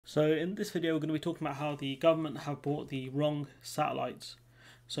So in this video, we're going to be talking about how the government have bought the wrong satellites.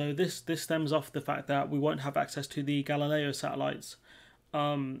 So this stems off the fact that we won't have access to the Galileo satellites,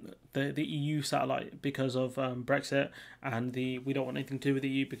 the EU satellite, because of Brexit, and we don't want anything to do with the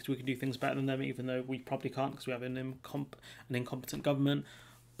EU because we can do things better than them, even though we probably can't because we have an incompetent government.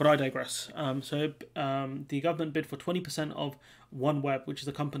 But I digress. The government bid for 20% of OneWeb, which is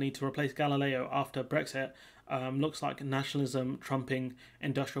a company to replace Galileo after Brexit. Looks like nationalism trumping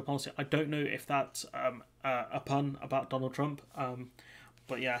industrial policy. I don't know if that's a pun about Donald Trump,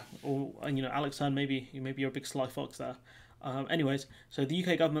 but yeah, or Alex Hearn, maybe you're a big sly fox there. Anyways, so the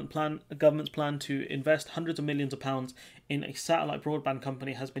UK government's plan to invest hundreds of millions of pounds in a satellite broadband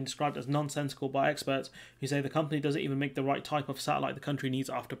company has been described as nonsensical by experts who say the company doesn't even make the right type of satellite the country needs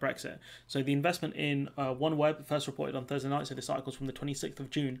after Brexit. So the investment in OneWeb, first reported on Thursday night, so this article's from the 26th of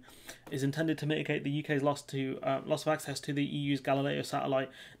June, is intended to mitigate the UK's loss of access to the EU's Galileo satellite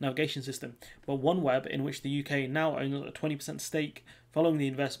navigation system. But OneWeb, in which the UK now owns a 20% stake following the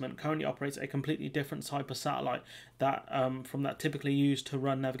investment, currently operates a completely different type of satellite that from that typically used to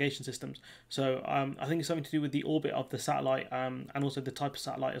run navigation systems. So I think it's something to do with the orbit of the satellite and also the type of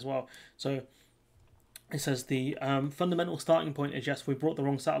satellite as well. So it says the fundamental starting point is, yes, we brought the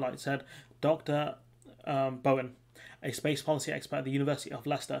wrong satellite, said Dr. Bowen, a space policy expert at the University of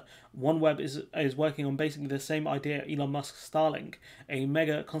Leicester. OneWeb is working on basically the same idea Elon Musk's Starlink, a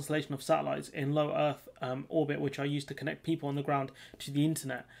mega constellation of satellites in low Earth orbit which are used to connect people on the ground to the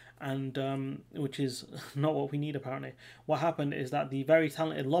internet, and which is not what we need apparently. What happened is that the very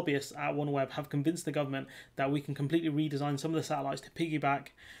talented lobbyists at OneWeb have convinced the government that we can completely redesign some of the satellites to piggyback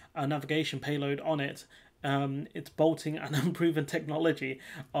a navigation payload on it. It's bolting an unproven technology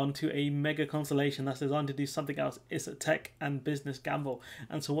onto a mega constellation that's designed to do something else. It's a tech and business gamble.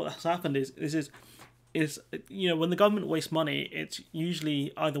 And so what has happened is when the government wastes money, it's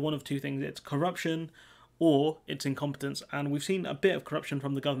usually either one of two things: it's corruption or it's incompetence. And we've seen a bit of corruption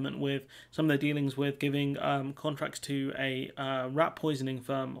from the government with some of their dealings with giving contracts to a rat poisoning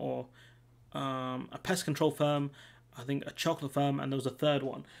firm or a pest control firm, I think a chocolate firm, and there was a third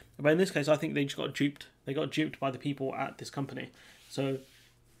one. But in this case, I think they just got duped. They got duped by the people at this company. So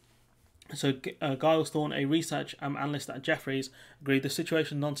Giles Thorne, a research analyst at Jefferies, agreed. The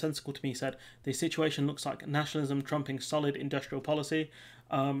situation nonsensical to me, said. The situation looks like nationalism trumping solid industrial policy.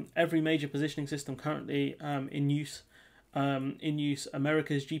 Every major positioning system currently in use,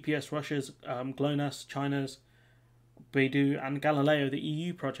 America's GPS, Russia's GLONASS, China's Beidou, and Galileo, the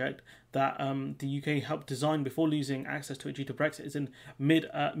EU project that the UK helped design before losing access to it due to Brexit, is in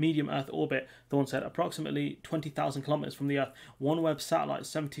medium Earth orbit, Thorne said, approximately 20,000 kilometres from the Earth. OneWeb satellites,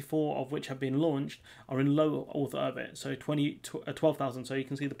 74 of which have been launched, are in low Earth orbit, so 12,000. So you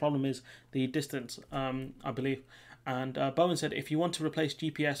can see the problem is the distance, I believe. And Bowen said, if you want to replace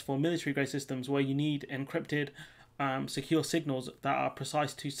GPS for military-grade systems where you need encrypted secure signals that are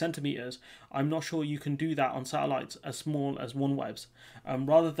precise to centimeters, I'm not sure you can do that on satellites as small as OneWeb's.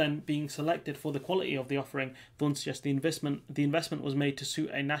 Rather than being selected for the quality of the offering, Thorne suggests the investment was made to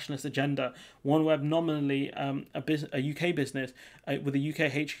suit a nationalist agenda. OneWeb, nominally a UK business with a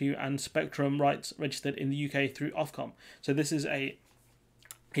UK HQ and spectrum rights registered in the UK through Ofcom. So this is a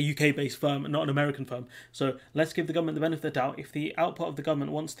UK-based firm, not an American firm. So let's give the government the benefit of the doubt. If the output of the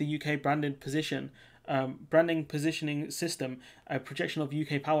government wants the UK branding positioning system, a projection of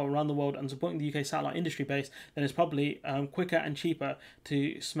UK power around the world, and supporting the UK satellite industry base, then it's probably quicker and cheaper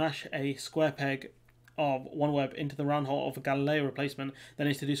to smash a square peg of OneWeb into the round hole of a Galileo replacement than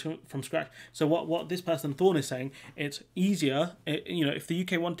it is to do from scratch. So what this person Thorne is saying, it's easier, if the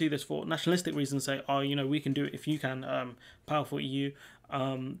UK want to do this for nationalistic reasons, say, we can do it if you can, powerful EU,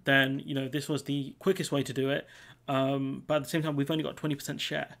 then this was the quickest way to do it. But at the same time, we've only got 20%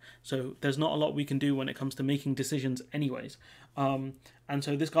 share, so there's not a lot we can do when it comes to making decisions anyways. And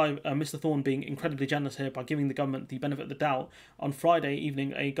so this guy, Mr. Thorne, being incredibly generous here by giving the government the benefit of the doubt, on Friday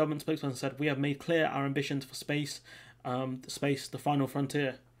evening, a government spokesperson said, we have made clear our ambitions for space, the final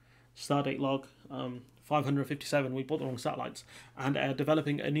frontier, Stardate log, 557, we bought the wrong satellites, and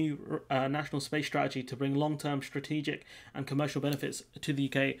developing a new national space strategy to bring long-term strategic and commercial benefits to the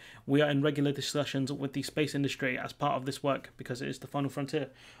UK. We are in regular discussions with the space industry as part of this work because it is the final frontier.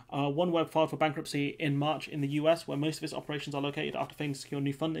 OneWeb filed for bankruptcy in March in the US, where most of its operations are located, after failing to secure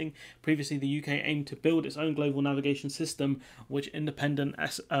new funding. Previously, the UK aimed to build its own global navigation system, which independent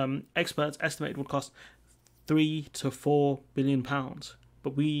experts estimated would cost £3 to £4 billion.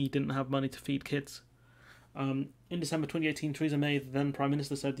 But we didn't have money to feed kids. In December 2018, Theresa May, the then Prime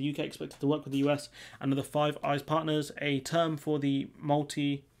Minister, said the UK expected to work with the US and other Five Eyes partners, a term for the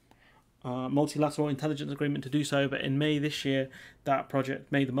multilateral intelligence agreement to do so. But in May this year, that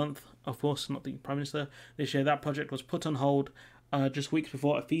project, May the month, of course, not the Prime Minister, this year, that project was put on hold just weeks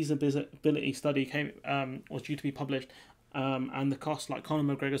before a feasibility study was due to be published. And the cost, like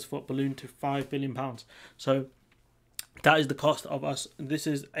Conor McGregor's foot, ballooned to £5 billion. So that is the cost of us. This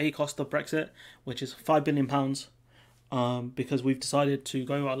is a cost of Brexit, which is £5 billion, because we've decided to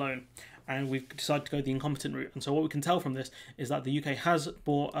go alone. And we've decided to go the incompetent route. And so what we can tell from this is that the UK has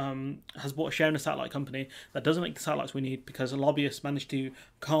bought a share in a satellite company that doesn't make the satellites we need, because a lobbyist managed to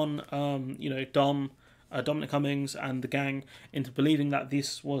con Dominic Cummings and the gang into believing that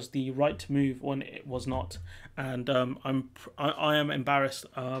this was the right move when it was not. And I am embarrassed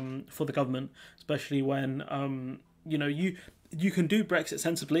for the government, especially when you can do Brexit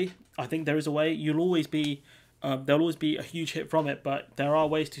sensibly. I think there is a way. There'll always be a huge hit from it, but there are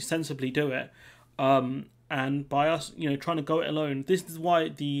ways to sensibly do it. And by us, trying to go it alone, this is why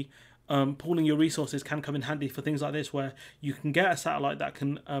the pooling your resources can come in handy for things like this, where you can get a satellite that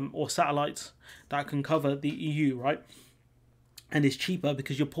can, or satellites that can cover the EU, right? And it's cheaper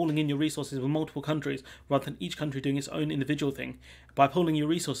because you're pooling in your resources with multiple countries rather than each country doing its own individual thing. By pooling your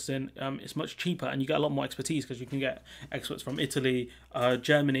resources in, it's much cheaper, and you get a lot more expertise because you can get experts from Italy,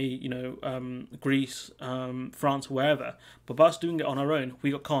 Germany, Greece, France, wherever. But by us doing it on our own,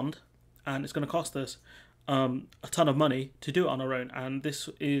 we got conned, and it's going to cost us a ton of money to do it on our own. And this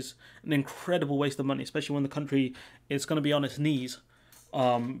is an incredible waste of money, especially when the country is going to be on its knees.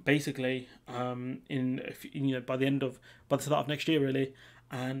 Basically, by the start of next year, really.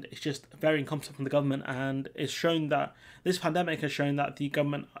 And it's just very incompetent from the government, and it's shown that this pandemic has shown that the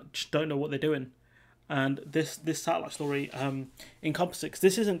government just don't know what they're doing. And this satellite story encompasses,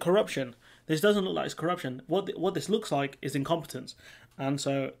 this isn't corruption. This doesn't look like it's corruption. What this looks like is incompetence. And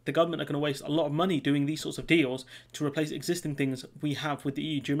so the government are going to waste a lot of money doing these sorts of deals to replace existing things we have with the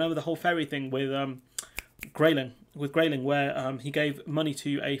EU. Do you remember the whole ferry thing with Grayling, where he gave money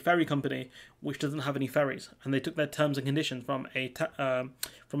to a ferry company which doesn't have any ferries, and they took their terms and conditions from a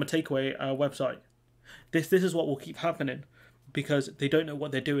takeaway website. This is what will keep happening, because they don't know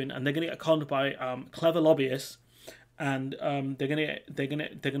what they're doing, and they're going to get conned by clever lobbyists, and they're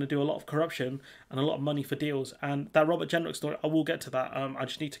gonna do a lot of corruption and a lot of money for deals. And that Robert Jenrick story, I will get to that. I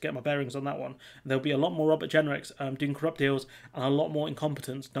just need to get my bearings on that one. There'll be a lot more Robert Jenricks doing corrupt deals, and a lot more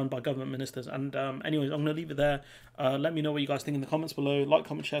incompetence done by government ministers. And anyways, I'm gonna leave it there. Let me know what you guys think in the comments below. Like,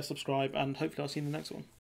 comment, share, subscribe, and hopefully I'll see you in the next one.